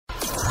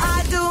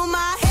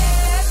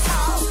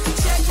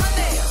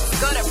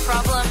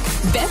problem?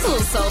 Beth will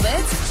solve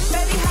it.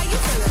 Baby, how you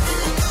feeling?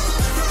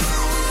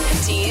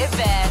 Dear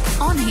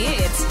Beth on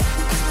Hit.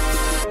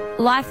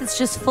 Life is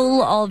just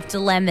full of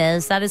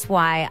dilemmas. That is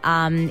why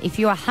if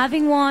you are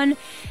having one,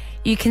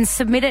 you can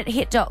submit it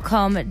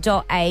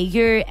hit.com.au.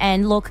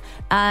 And look,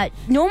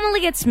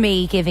 normally it's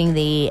me giving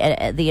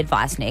the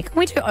advice, Nick.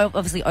 We do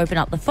obviously open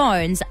up the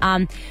phones.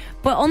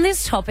 But on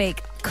this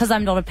topic, because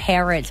I'm not a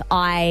parent,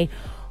 I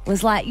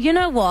was like, you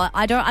know what?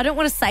 I don't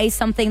want to say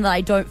something that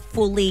I don't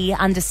fully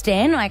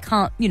understand. I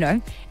can't,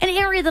 an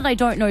area that I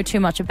don't know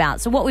too much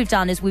about. So what we've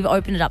done is we've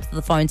opened it up to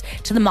the phones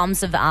to the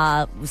mums of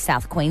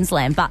South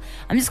Queensland. But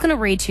I'm just going to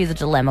read to you the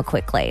dilemma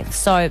quickly.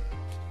 So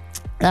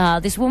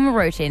this woman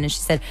wrote in and she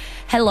said,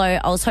 hello,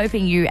 I was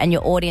hoping you and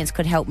your audience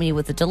could help me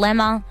with the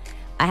dilemma.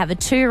 I have a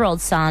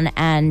 2-year-old son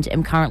and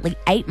am currently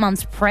 8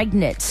 months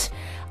pregnant.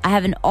 I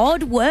have an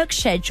odd work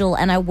schedule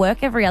and I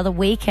work every other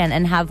weekend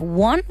and have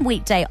 1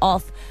 weekday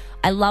off.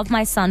 I love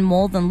my son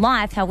more than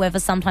life. However,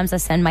 sometimes I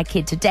send my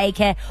kid to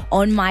daycare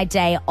on my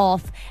day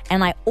off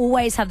and I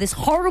always have this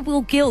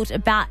horrible guilt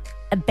about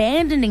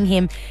abandoning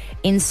him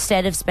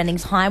instead of spending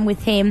time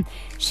with him.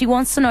 She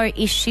wants to know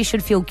if she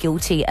should feel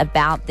guilty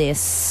about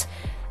this.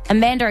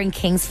 Amanda in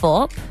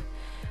Kingsthorpe,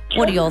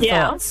 what are your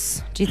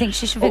thoughts? Do you think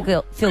she should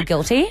feel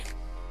guilty?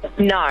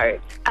 No,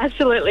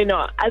 absolutely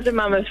not. As a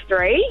mum of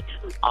 3,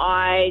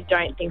 I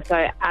don't think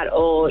so at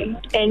all.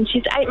 And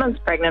she's 8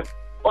 months pregnant.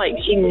 Like,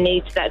 she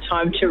needs that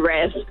time to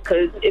rest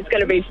because it's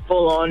going to be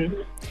full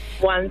on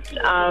once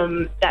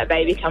that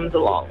baby comes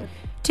along.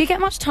 Do you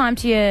get much time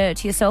to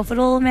yourself at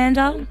all,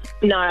 Amanda?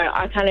 No,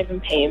 I can't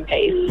even pee in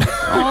peace.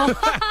 Oh.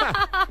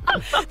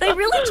 They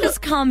really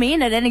just come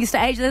in at any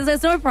stage.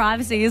 There's no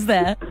privacy, is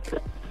there?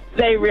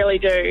 They really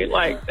do.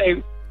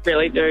 They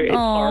really do. It's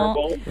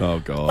horrible. Oh,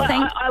 God. But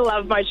I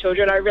love my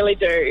children. I really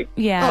do.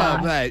 Yeah.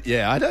 Oh, mate,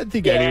 yeah. I don't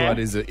think anyone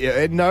is...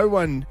 no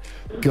one...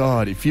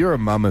 God, if you're a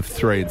mum of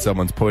 3 and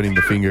someone's pointing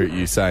the finger at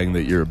you saying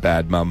that you're a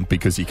bad mum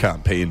because you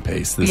can't pee in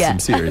peace, there's some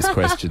serious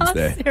questions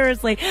there.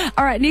 Seriously.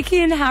 All right, Nikki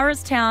in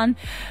Harristown,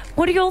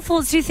 what are your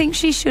thoughts? Do you think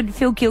she should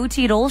feel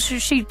guilty at all?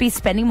 Should she be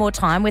spending more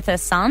time with her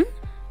son?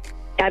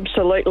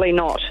 Absolutely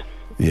not.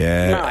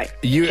 Yeah. No,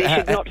 she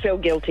should not feel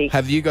guilty.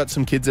 Have you got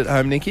some kids at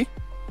home, Nikki?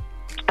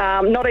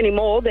 Not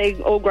anymore. They're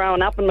all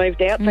grown up and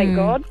moved out, thank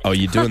God. Oh,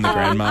 you're doing the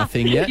grandma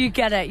thing yet? You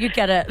get it.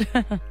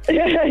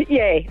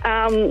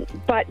 Yeah.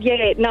 But,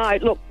 yeah, no,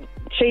 look,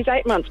 she's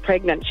 8 months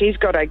pregnant. She's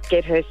got to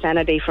get her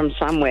sanity from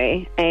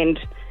somewhere. And,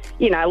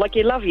 you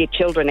love your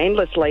children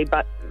endlessly,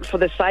 but for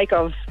the sake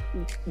of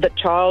the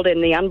child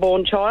and the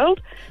unborn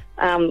child,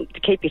 to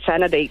keep your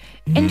sanity.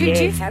 And do you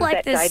feel have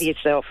like that day to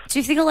yourself. Do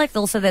you think like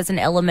also there's an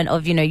element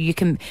of,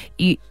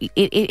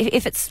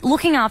 if it's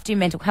looking after your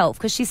mental health,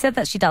 because she said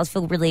that she does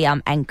feel really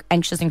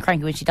anxious and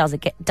cranky when she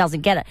doesn't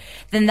get it,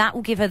 then that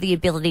will give her the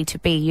ability to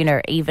be,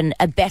 even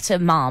a better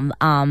mum,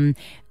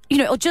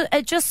 or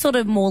just sort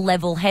of more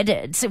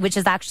level-headed, which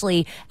is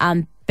actually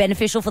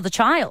beneficial for the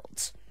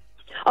child.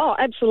 Oh,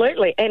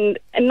 absolutely. And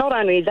not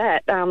only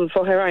that,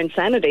 for her own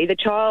sanity, the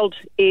child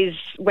is,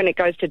 when it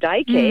goes to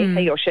daycare,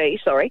 he or she,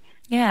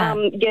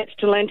 gets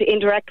to learn to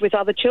interact with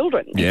other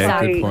children. Yeah,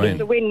 so good point.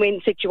 It's a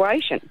win-win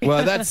situation.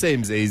 Well, that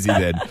seems easy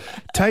then.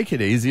 Take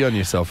it easy on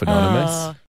yourself, Anonymous.